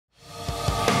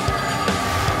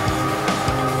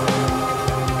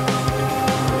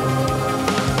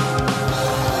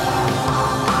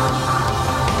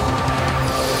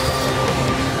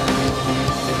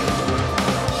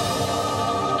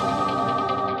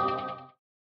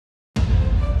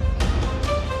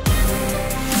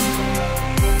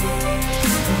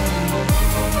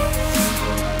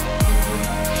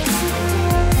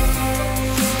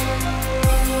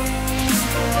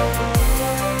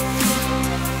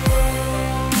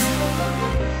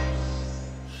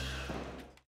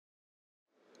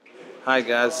Hi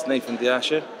guys, it's Nathan the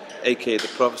Asha, aka The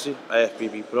Prophecy,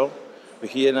 IFBB Pro. We're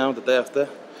here now the day after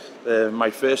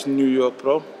my first New York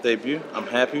Pro debut. I'm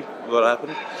happy with what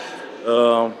happened.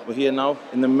 We're here now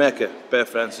in the Mecca, Bev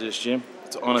Francis Gym.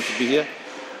 It's an honor to be here.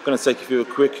 I'm going to take you through a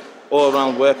quick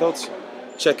all-around workout.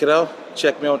 Check it out.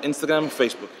 Check me out on Instagram and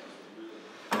Facebook.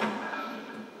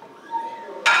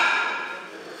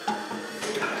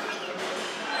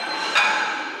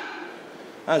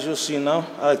 As you'll see now,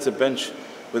 I like to bench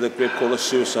with a grip called a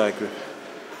suicide grip,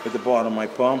 with the bar on my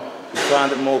palm. I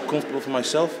find it more comfortable for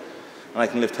myself, and I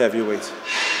can lift heavier weight.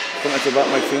 I don't like to wrap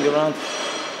my finger around.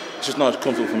 It's just not as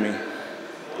comfortable for me.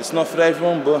 It's not for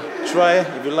everyone, but try it.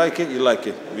 If you like it, you like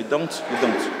it. If you don't, you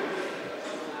don't.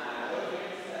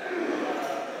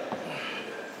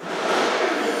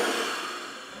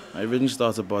 I originally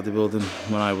started bodybuilding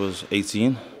when I was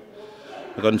 18.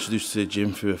 I got introduced to the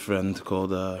gym through a friend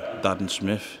called Darren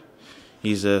Smith.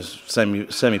 He's a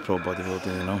semi-pro bodybuilder,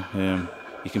 you know.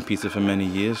 He competed for many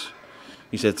years.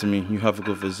 He said to me, "You have a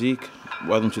good physique,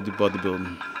 why don't you do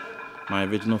bodybuilding?" My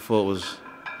original thought was,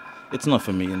 it's not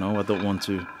for me, you know. I don't want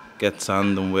to get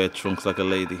tanned and wear trunks like a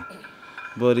lady.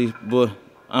 But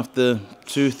after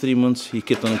 2-3 months, he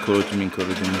kept on encouraging me.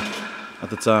 At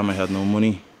the time, I had no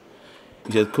money.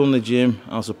 He said, "Come to the gym,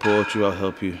 I'll support you, I'll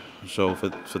help you." So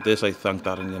for this, I thank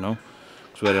Darren, you know.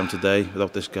 It's where I am today.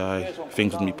 Without this guy,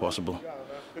 things wouldn't be possible.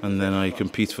 And then I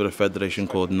compete for a federation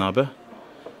called NABA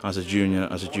as a junior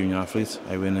athlete.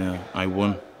 I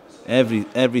won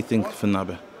everything for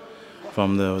NABA,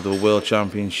 from the World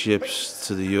Championships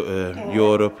to the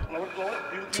Europe,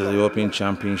 to the European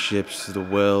Championships, to the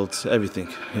World, everything.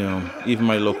 You know, even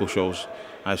my local shows,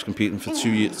 I was competing for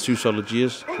 2 solid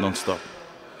years, non-stop.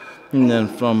 And then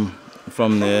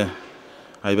from there,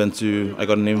 I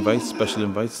got an invite, special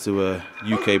invite to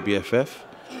UK BFF,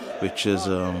 which is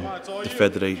the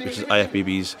federation, which is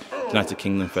IFBB's United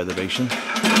Kingdom Federation.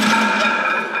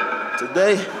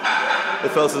 Today,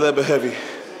 it felt a little bit heavy,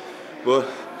 but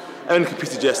I only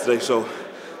competed yesterday, so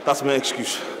that's my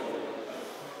excuse.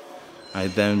 I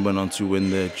then went on to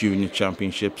win the junior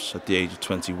championships at the age of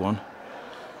 21.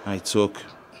 I took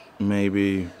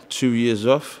maybe 2 years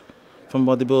off from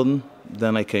bodybuilding.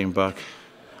 Then I came back.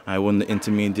 I won the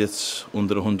intermediates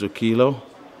under 100 kilo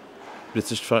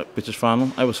British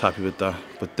final. I was happy with that.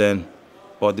 But then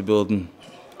bodybuilding,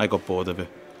 I got bored of it.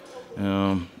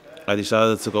 I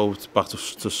decided to go back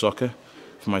to soccer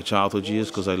for my childhood years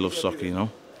because I love soccer, you know.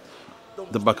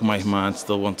 The back of my mind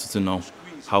still wanted to know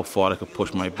how far I could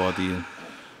push my body and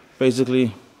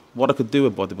basically what I could do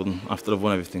with bodybuilding after I've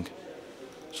won everything.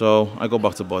 So I go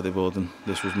back to bodybuilding.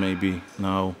 This was maybe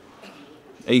now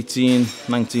 19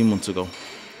 months ago.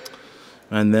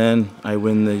 And then I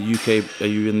win the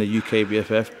UK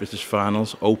BFF British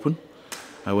Finals Open.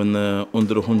 I win the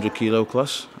under 100 kilo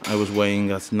class. I was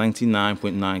weighing at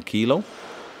 99.9 kilo.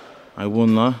 I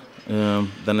won that.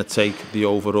 Then I take the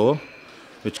overall,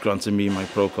 which granted me my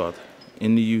pro card.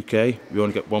 In the UK, we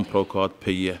only get 1 pro card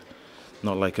per year,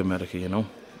 not like America, you know.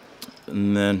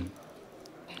 And then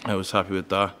I was happy with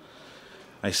that.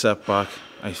 I sat back.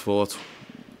 I thought,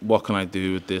 what can I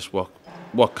do with this? What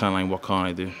can't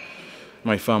I do?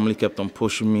 My family kept on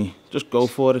pushing me, just go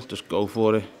for it, just go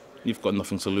for it. You've got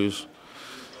nothing to lose.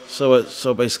 So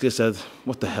basically I said,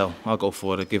 what the hell, I'll go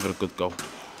for it, give it a good go.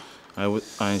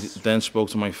 I then spoke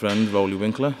to my friend, Rolly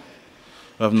Winkler,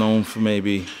 who I've known for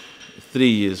maybe 3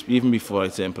 years, even before I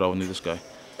turned pro. I knew this guy.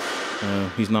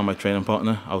 He's now my training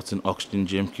partner out in Oxygen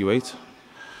Gym, Kuwait.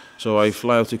 So I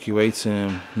fly out to Kuwait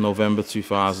in November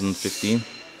 2015.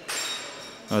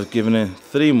 I was given it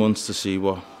 3 months to see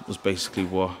what was basically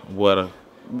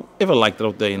if I liked it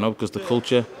out there, you know, because the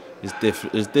culture is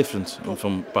different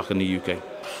from back in the UK.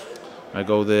 I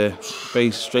go there,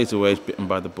 straight away, it's bitten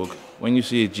by the bug. When you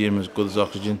see a gym as good as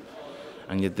Oxygen,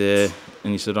 and you're there,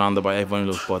 and you're surrounded by everyone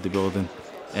who loves bodybuilding,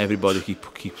 everybody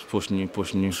keeps pushing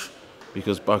you,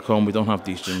 because back home we don't have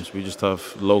these gyms. We just have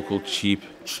local, cheap,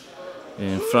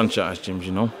 franchise gyms,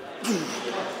 you know.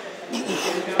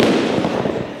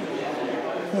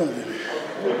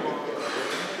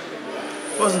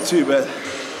 Wasn't too bad,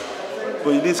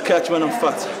 but you need to catch when I'm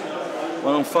fat.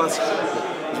 When I'm fat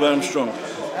is when I'm strong.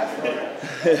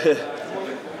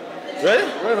 Ready?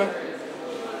 Right on.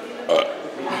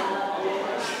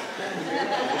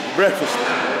 Breakfast.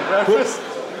 Breakfast?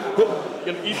 You're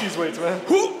gonna eat these weights, man.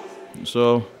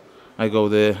 So I go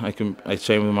there, I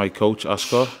train with my coach,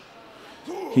 Asha.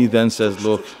 He then says,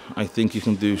 "Look, I think you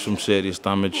can do some serious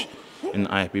damage in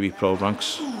IFBB Pro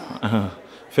ranks."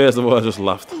 First of all, I just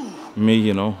laughed. Me,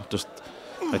 you know, just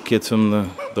a kid from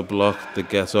the block, the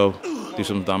ghetto, do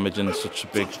some damage in such a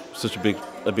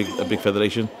big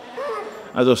federation.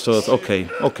 I just thought,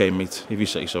 okay, mate, if you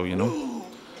say so, you know.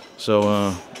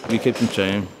 So we kept on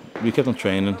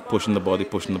training, pushing the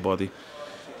body.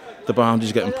 The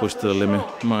boundaries getting pushed to the limit.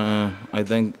 I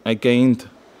think I gained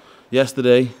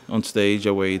yesterday on stage.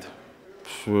 I weighed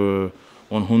for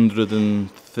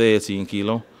 113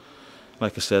 kilo.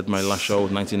 Like I said, my last show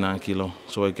was 99 kilo,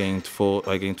 so I gained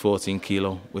 14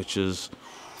 kilo, which is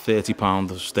 30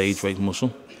 pounds of stage weight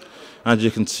muscle. As you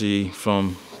can see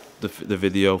from the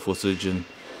video footage and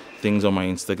things on my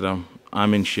Instagram,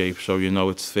 I'm in shape, so you know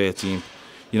it's 30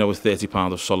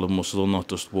 pounds of solid muscle, not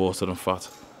just water and fat.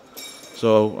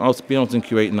 So I've been out in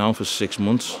Kuwait now for 6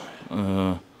 months.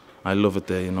 I love it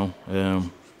there, you know.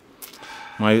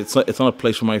 It's not a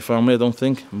place for my family, I don't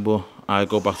think, but I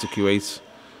go back to Kuwait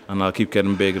and I'll keep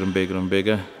getting bigger and bigger and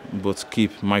bigger, but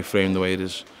keep my frame the way it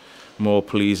is. More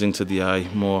pleasing to the eye,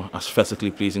 more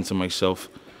aesthetically pleasing to myself.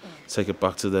 Take it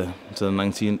back to the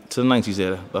 90s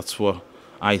era. That's what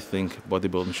I think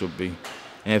bodybuilding should be.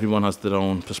 Everyone has their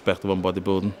own perspective on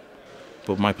bodybuilding,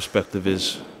 but my perspective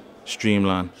is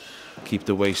streamline. Keep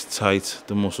the waist tight,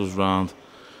 the muscles round,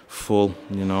 full,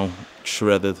 you know,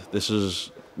 shredded. This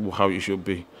is how you should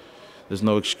be. There's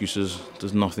no excuses,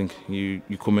 there's nothing. You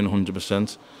come in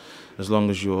 100%. As long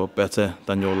as you're better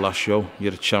than your last show,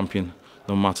 you're a champion,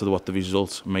 no matter what the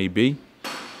result may be.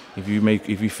 If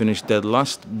you finish dead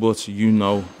last, but you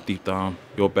know deep down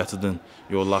you're better than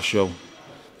your last show,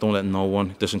 don't let no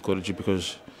one discourage you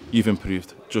because you've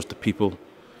improved. Just the people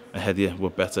ahead of you were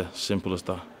better, simple as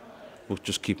that. But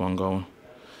just keep on going.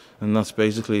 And that's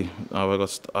basically how I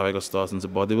got started into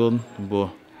bodybuilding. But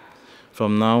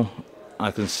from now,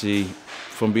 I can see,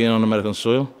 from being on American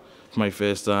soil, for my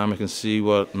first time, I can see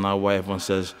why everyone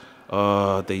says,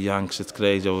 oh, the Yanks, it's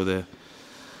crazy over there.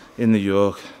 In New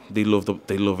York, they love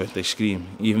it, they scream.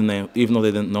 Even though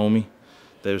they didn't know me,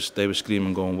 they were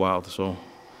screaming, going wild. So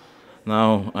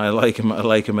now I like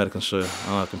American soil,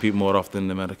 and I compete more often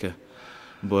in America.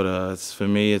 But for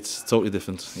me, it's totally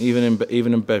different. Even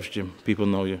in Bev's gym, people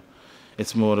know you.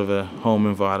 It's more of a home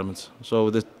environment. So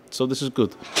this is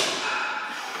good.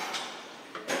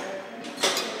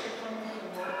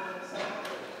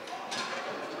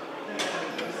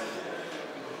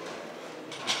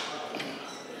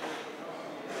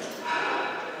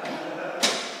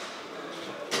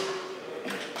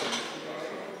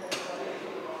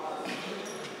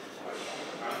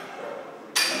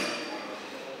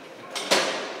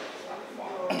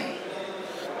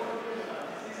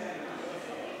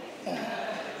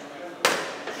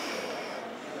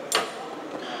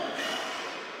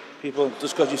 People,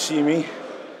 just because you see me,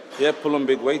 yeah, pulling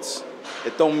big weights,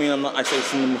 it don't mean I'm not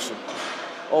isolating the muscle.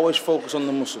 Always focus on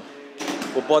the muscle.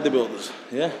 We're bodybuilders,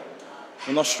 yeah?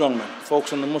 We're not strongmen.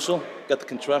 Focus on the muscle, get the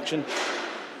contraction,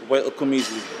 the weight will come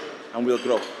easily, and we'll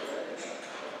grow.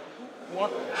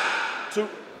 1, 2.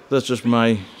 That's just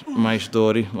my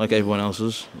story, like everyone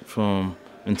else's, from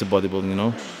into bodybuilding, you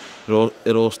know?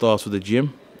 It all starts with the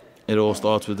gym. It all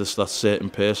starts with that certain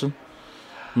person.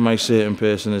 My certain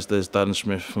person is this Darren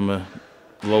Smith from a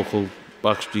local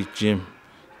backstreet gym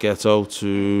ghetto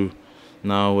to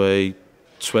now a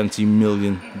 $20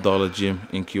 million gym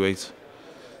in Kuwait.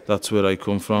 That's where I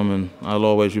come from, and I'll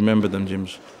always remember them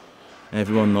gyms.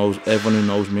 Everyone who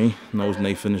knows me knows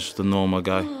Nathan is the normal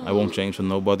guy. I won't change for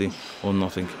nobody or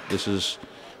nothing. This is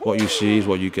what you see is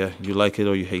what you get. You like it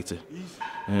or you hate it.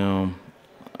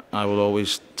 I will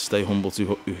always stay humble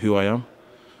to who I am.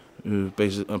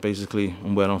 Basically,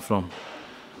 where I'm from.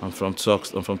 I'm from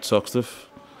Toxteth.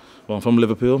 Well, I'm from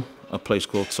Liverpool, a place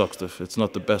called Toxteth. It's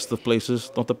not the best of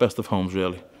places, not the best of homes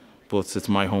really, but it's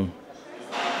my home.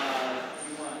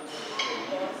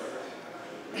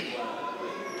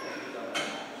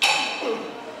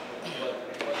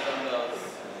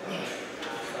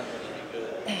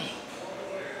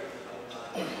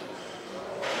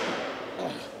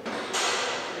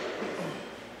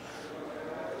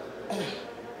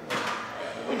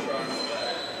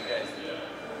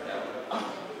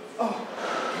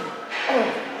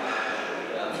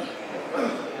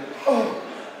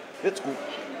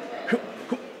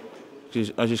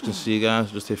 As you can see,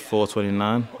 guys, just hit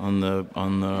 429 on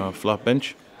the flat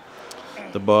bench.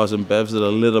 The bars and bevs are a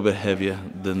little bit heavier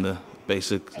than the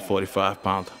basic 45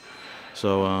 pound.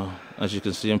 So as you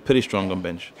can see, I'm pretty strong on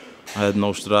bench. I had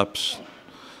no straps,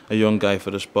 a young guy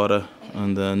for the spotter,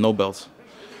 and no belt.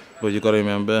 But you got to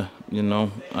remember, you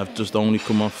know, I've just only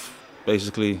come off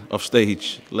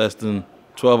stage less than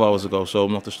 12 hours ago, so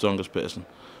I'm not the strongest person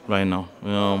right now.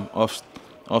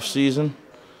 Off season,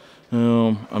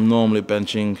 I'm normally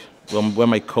benching, when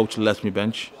my coach lets me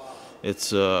bench,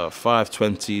 it's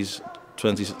 520s,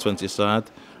 20 aside,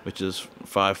 which is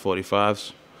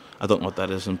 545s. I don't know what that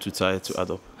is. I'm too tired to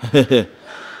add up.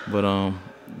 But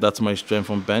that's my strength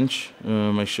on bench.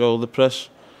 My shoulder press,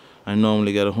 I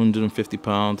normally get 150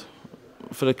 pound,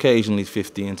 for occasionally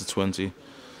 15 to 20.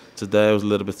 Today I was a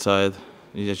little bit tired,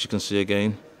 as you can see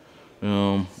again.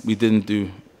 We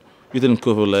didn't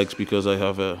cover legs because I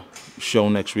have a show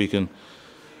next week and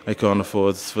I can't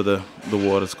afford for the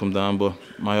water to come down. But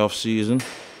my off season,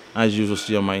 as you will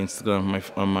see on my Instagram,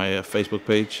 on my Facebook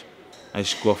page, I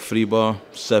squat 3 bar,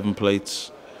 7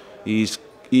 plates,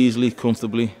 easily,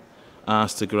 comfortably,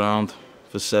 ass to ground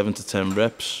for 7 to 10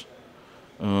 reps.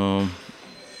 I'm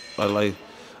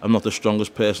not the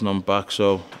strongest person on back,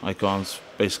 so I can't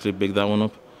basically big that one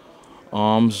up.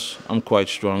 Arms, I'm quite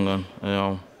strong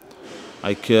on.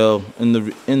 I kill in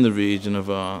the region of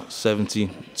 70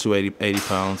 to 80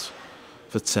 pounds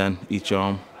for 10 each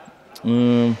arm.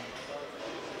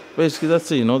 Basically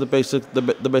that's it,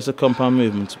 the basic compound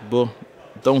movements. But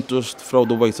don't just throw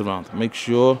the weight around. Make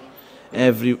sure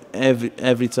every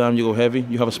time you go heavy,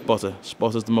 you have a spotter.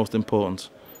 Spotter is the most important.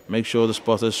 Make sure the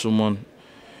spotter is someone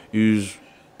who's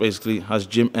basically has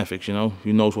gym ethics,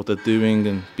 who knows what they're doing,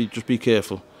 and just be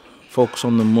careful. Focus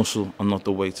on the muscle and not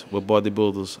the weight. We're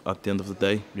bodybuilders at the end of the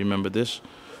day. Remember this.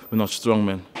 We're not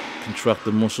strongmen. Contract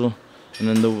the muscle, and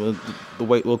then the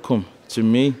weight will come. To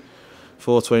me,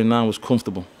 429 was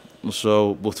comfortable.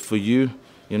 So, but for you,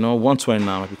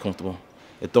 129 might be comfortable.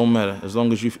 It don't matter as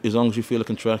long as you feel a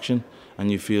contraction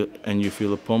and you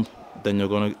feel a pump, then you're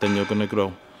gonna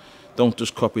grow. Don't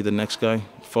just copy the next guy.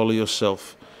 Follow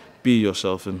yourself. Be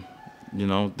yourself, and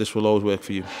this will always work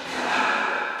for you.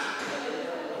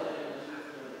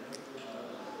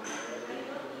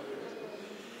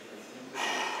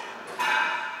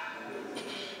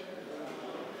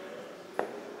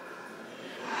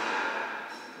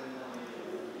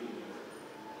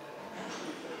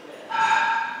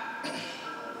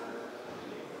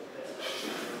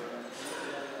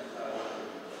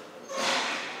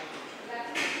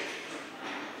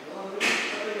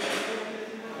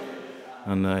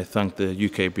 And I thank the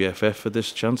UK BFF for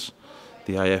this chance,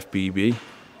 the IFBB,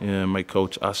 my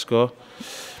coach Asha,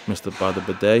 Mr.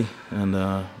 Badabade,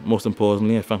 and most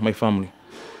importantly, I thank my family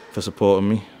for supporting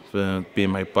me, for being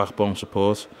my backbone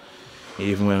support.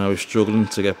 Even when I was struggling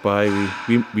to get by,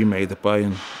 we made it by,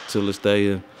 and till this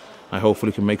day, I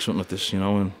hopefully can make something of this,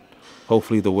 and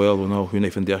hopefully the world will know who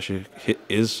Nathan De Asha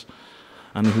is,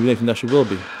 and who Nathan De Asha will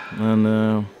be. And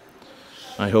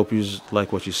I hope you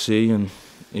like what you see, and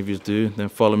if you do, then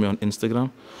follow me on Instagram.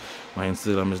 My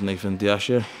Instagram is Nathan De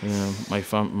Asha. My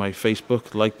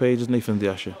Facebook page is Nathan De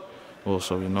Asha.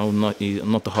 Also, I'm not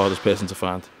the hardest person to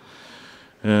find.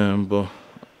 But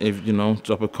if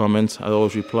drop a comment, I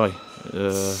always reply.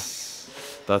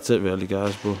 That's it, really,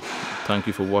 guys. But thank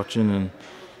you for watching, and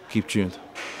keep tuned.